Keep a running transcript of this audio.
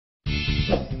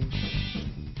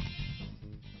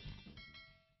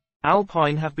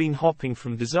Alpine have been hopping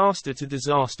from disaster to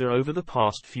disaster over the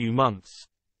past few months.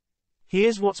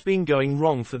 Here's what's been going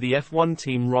wrong for the F1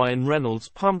 team. Ryan Reynolds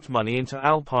pumped money into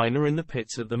Alpine are in the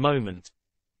pits at the moment.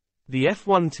 The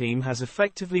F1 team has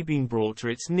effectively been brought to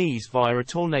its knees via a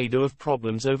tornado of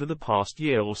problems over the past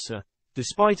year or so,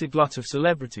 despite a glut of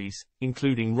celebrities,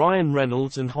 including Ryan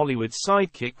Reynolds and Hollywood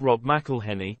sidekick Rob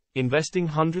McElhenney, investing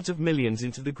hundreds of millions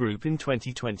into the group in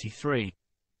 2023.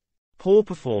 Poor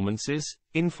performances,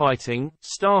 infighting,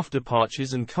 staff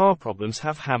departures and car problems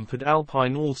have hampered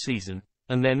Alpine all season,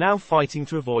 and they're now fighting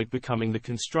to avoid becoming the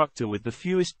constructor with the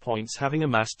fewest points, having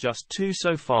amassed just 2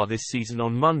 so far this season.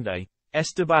 On Monday,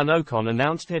 Esteban Ocon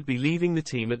announced he'd be leaving the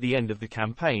team at the end of the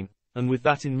campaign, and with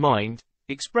that in mind,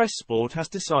 Express Sport has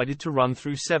decided to run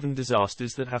through 7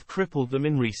 disasters that have crippled them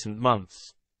in recent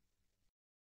months.